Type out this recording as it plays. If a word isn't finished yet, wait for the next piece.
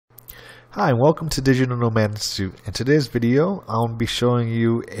Hi, and welcome to Digital Nomad Institute. In today's video, I'll be showing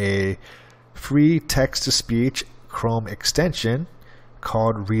you a free text-to-speech Chrome extension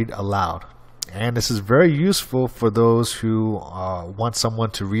called Read Aloud. And this is very useful for those who want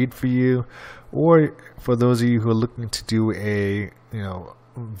someone to read for you, or for those of you who are looking to do a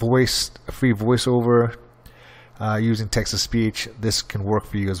free voiceover using text-to-speech. This can work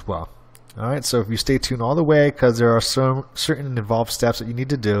for you as well. Alright, so if you stay tuned all the way, because there are some certain involved steps that you need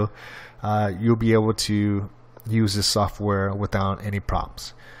to do, you'll be able to use this software without any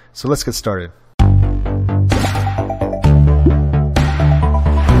problems. So let's get started.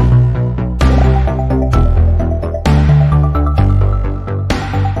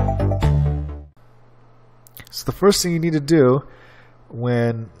 So the first thing you need to do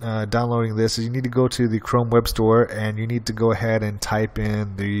when downloading this is you need to go to the Chrome Web Store and you need to go ahead and type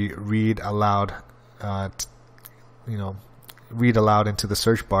in the Read Aloud, Read Aloud into the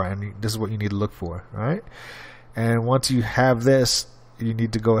search bar, and this is what you need to look for. All right, and once you have this, you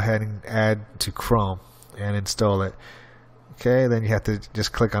need to go ahead and add to Chrome and install it. Okay, then you have to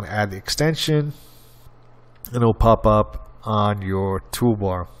just click on Add the extension, and it'll pop up on your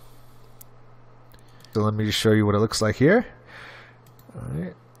toolbar. So let me just show you what it looks like here. All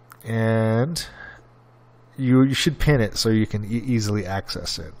right, and you should pin it so you can easily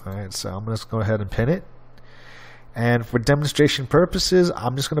access it. All right, so I'm just going to go ahead and pin it. And for demonstration purposes,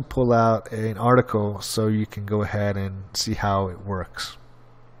 I'm just going to pull out an article so you can go ahead and see how it works.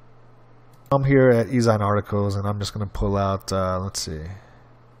 I'm here at Esign Articles, and I'm just going to pull out, let's see,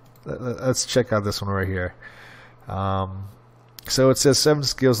 let's check out this one right here. So it says 7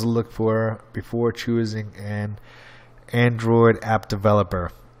 skills to look for before choosing an Android app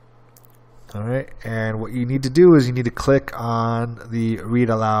developer. All right, and what you need to do is you need to click on the Read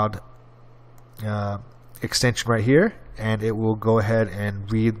Aloud extension right here, and it will go ahead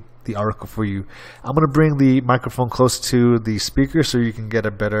and read the article for you. I'm going to bring the microphone close to the speaker so you can get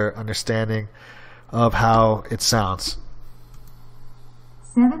a better understanding of how it sounds.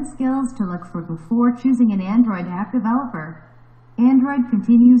 7 skills to look for before choosing an Android app developer. Android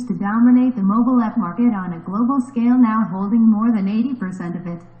continues to dominate the mobile app market on a global scale, now holding more than 80% of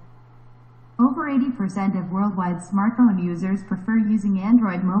it. Over 80% of worldwide smartphone users prefer using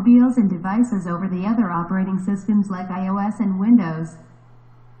Android mobiles and devices over the other operating systems like iOS and Windows.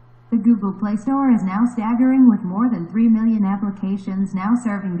 The Google Play Store is now staggering, with more than 3 million applications now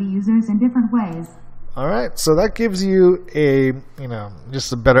serving the users in different ways. All right, so that gives you a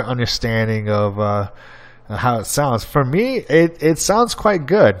just a better understanding of how it sounds. For me, it sounds quite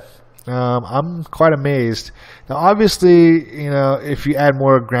good. I'm quite amazed. Now, obviously, if you add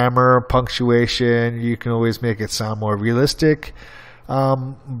more grammar, punctuation, you can always make it sound more realistic.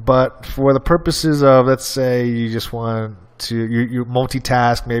 But for the purposes of, let's say, you just want to you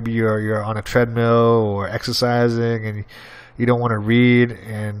multitask, maybe you're on a treadmill or exercising, and you don't want to read,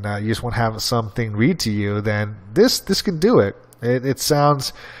 and you just want to have something read to you, then this can do it. It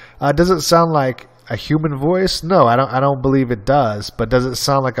sounds. Does it sound like a human voice? No, I don't believe it does. But does it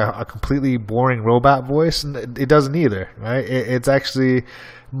sound like a completely boring robot voice? It doesn't either, right? It's actually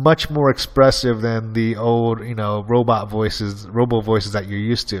much more expressive than the old, robo voices that you're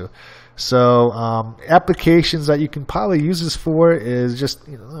used to. So applications that you can probably use this for is just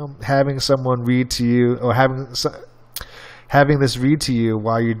having someone read to you, or having this read to you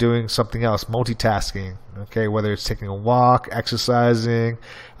while you're doing something else, multitasking. Okay, whether it's taking a walk, exercising,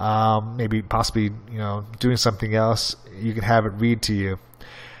 maybe possibly doing something else, you can have it read to you.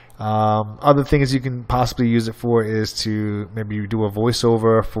 Other things you can possibly use it for is to maybe do a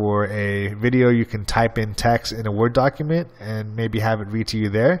voiceover for a video. You can type in text in a Word document and maybe have it read to you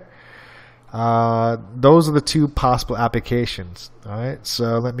there. Those are the 2 possible applications. All right,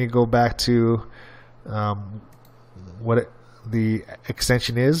 so let me go back to the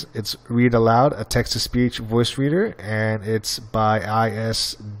extension is. It's Read Aloud, a text-to-speech voice reader, and it's by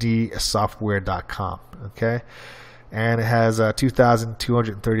isdsoftware.com. Okay, and it has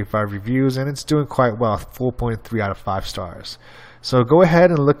 2,235 reviews, and it's doing quite well, 4.3 out of 5 stars. So go ahead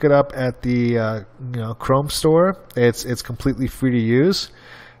and look it up at the Chrome store. It's completely free to use,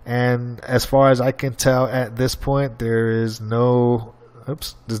 and as far as I can tell at this point, there's no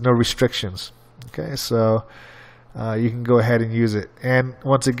restrictions. Okay, so you can go ahead and use it. And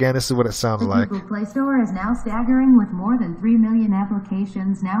once again, this is what it sounds like. The Google Play Store is now staggering, with more than 3 million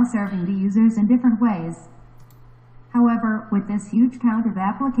applications now serving the users in different ways. However, with this huge count of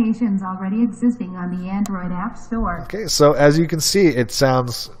applications already existing on the Android App Store. Okay, so as you can see, it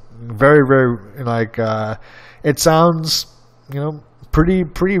sounds very, very like, it sounds,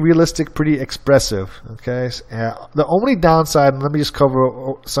 pretty realistic, pretty expressive. Okay, the only downside, and let me just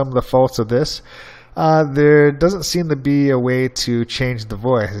cover some of the faults of this. There doesn't seem to be a way to change the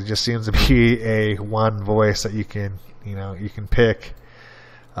voice. It just seems to be a one voice that you can pick.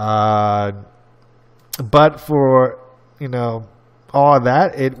 But for all of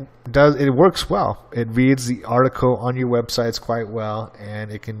that, it works well. It reads the article on your websites quite well,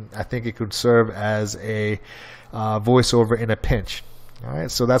 and I think it could serve as a voiceover in a pinch. All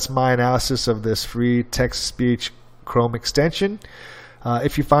right, so that's my analysis of this free text-to-speech Chrome extension.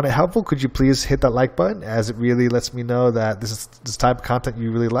 If you found it helpful, could you please hit that like button, as it really lets me know that this is this type of content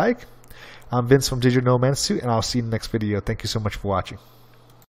you really like. I'm Vince from Digital Nomad Suit, and I'll see you in the next video. Thank you so much for watching.